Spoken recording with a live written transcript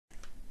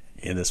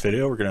In this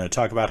video, we're going to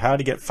talk about how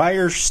to get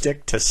Fire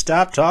Stick to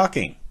stop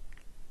talking.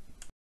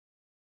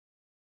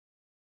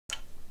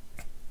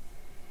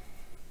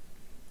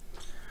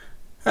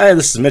 Hi,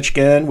 this is Mitch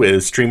again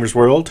with Streamers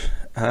World.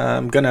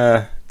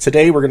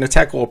 Today we're gonna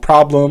tackle a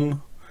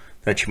problem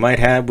that you might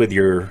have with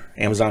your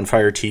Amazon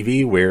Fire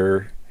TV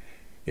where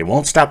it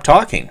won't stop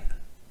talking.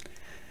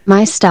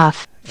 My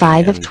stuff,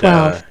 5 of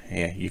 12.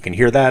 Yeah, you can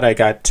hear that. I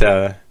got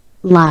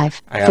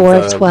live, I have 4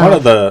 of 12. One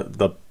of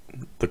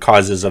the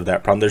causes of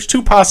that problem. There's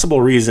two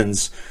possible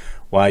reasons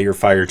why your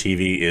Fire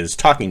TV is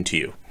talking to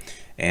you,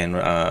 and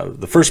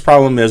the first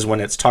problem is when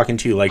it's talking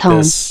to you like Home,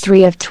 this.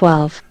 3 of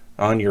 12.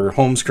 On your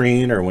home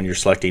screen or when you're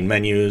selecting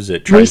menus,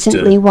 it tries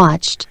Recently to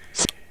watched.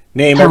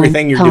 name Home,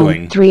 everything you're home,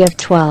 doing, 3 of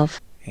 12.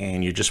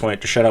 and you just want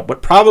it to shut up.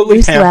 What probably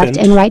Use happened...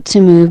 left and right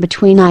to move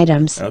between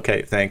items.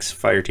 Okay, thanks,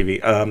 Fire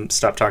TV.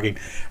 Stop talking.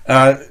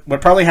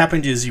 What probably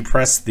happened is you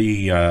press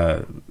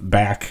the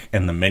back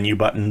and the menu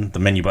button. The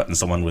menu button's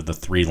the one with the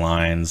 3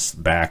 lines.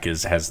 Back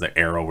has the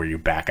arrow where you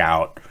back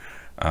out.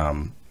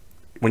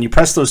 When you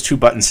press those two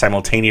buttons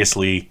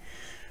simultaneously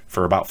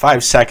for about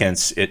 5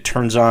 seconds, it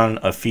turns on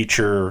a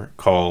feature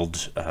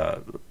called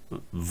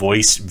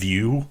Voice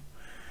View,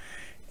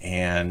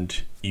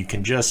 and you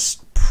can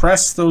just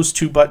press those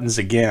two buttons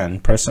again,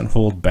 press and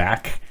hold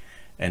back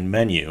and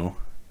menu.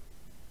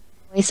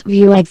 Voice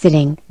view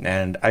exiting.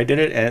 And I did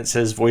it, and it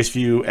says Voice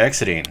View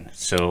exiting.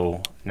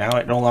 So now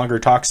it no longer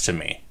talks to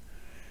me,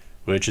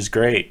 which is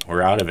great.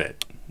 We're out of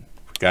it.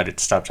 We've got it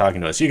to stop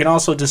talking to us. You can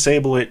also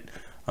disable it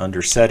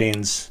under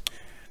Settings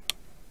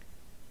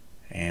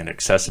and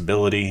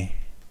Accessibility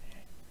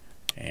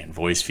and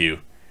Voice View.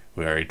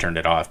 We already turned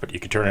it off, but you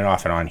can turn it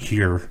off and on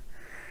here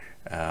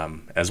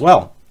as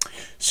well.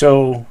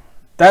 So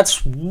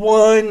that's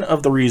one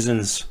of the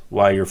reasons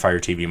why your Fire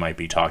TV might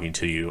be talking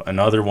to you.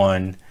 Another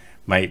one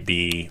might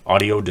be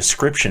audio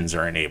descriptions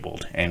are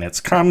enabled, and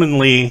it's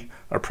commonly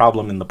a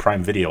problem in the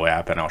Prime Video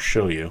app, and I'll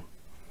show you.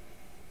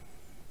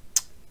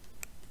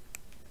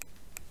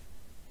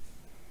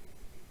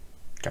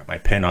 Got my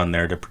pin on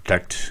there to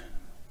protect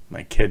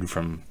my kid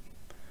from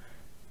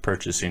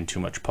purchasing too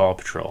much Paw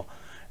Patrol.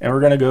 And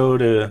we're going to go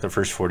to the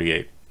first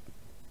 48.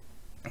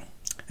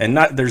 And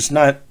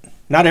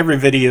not every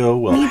video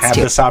will have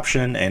this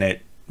option, and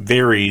it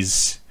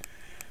varies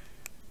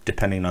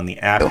depending on the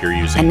app you're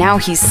using. And now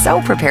he's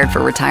so prepared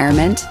for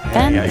retirement,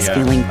 Ben is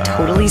feeling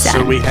totally zen.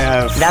 So we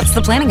have That's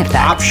the planning effect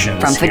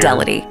options from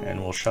Fidelity. Here,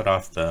 and we'll shut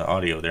off the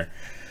audio there.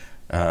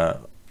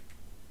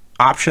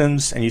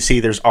 Options, and you see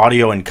there's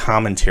audio and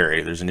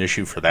commentary. There's an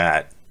issue for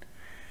that.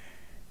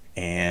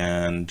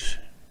 And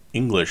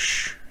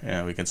English,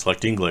 we can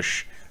select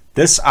English.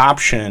 This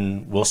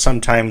option will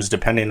sometimes,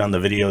 depending on the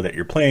video that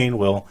you're playing,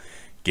 will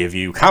give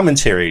you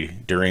commentary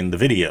during the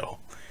video.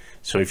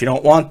 So if you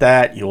don't want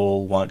that,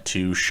 you'll want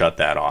to shut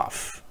that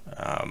off.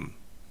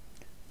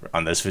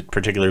 On this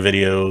particular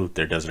video,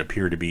 there doesn't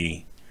appear to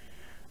be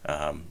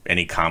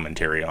any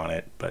commentary on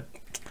it, but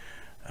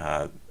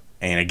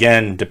and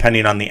again,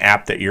 depending on the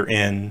app that you're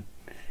in,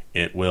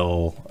 it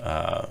will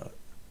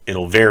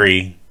it'll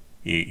vary.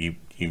 You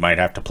might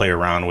have to play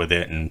around with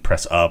it and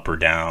press up or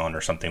down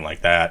or something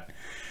like that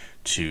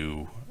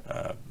to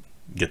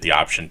get the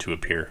option to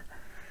appear.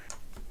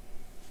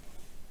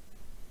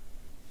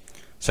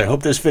 So I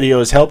hope this video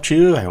has helped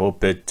you. I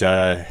hope it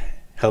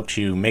helped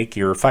you make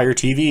your Fire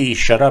TV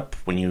shut up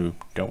when you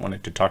don't want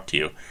it to talk to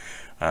you.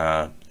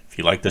 If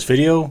you like this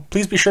video,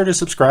 please be sure to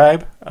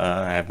subscribe.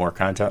 I have more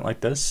content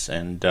like this,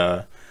 and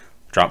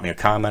drop me a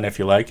comment if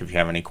you like, if you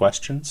have any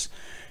questions.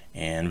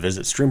 And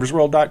visit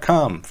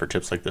streamersworld.com for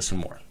tips like this and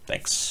more.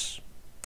 Thanks.